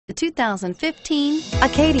The 2015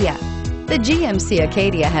 Acadia. The GMC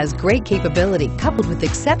Acadia has great capability coupled with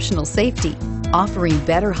exceptional safety, offering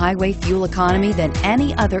better highway fuel economy than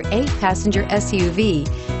any other 8-passenger SUV,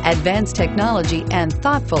 advanced technology, and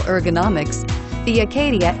thoughtful ergonomics. The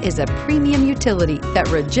Acadia is a premium utility that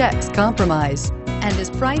rejects compromise and is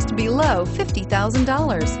priced below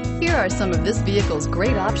 $50,000. Here are some of this vehicle's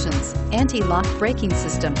great options: anti-lock braking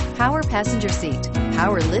system, power passenger seat,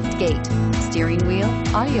 power lift gate, steering wheel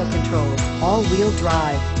audio controls, all-wheel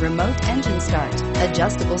drive, remote engine start,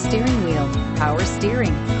 adjustable steering wheel, power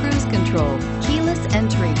steering, cruise control, keyless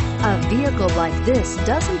entry. A vehicle like this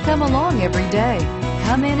doesn't come along every day.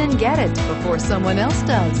 Come in and get it before someone else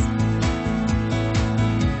does.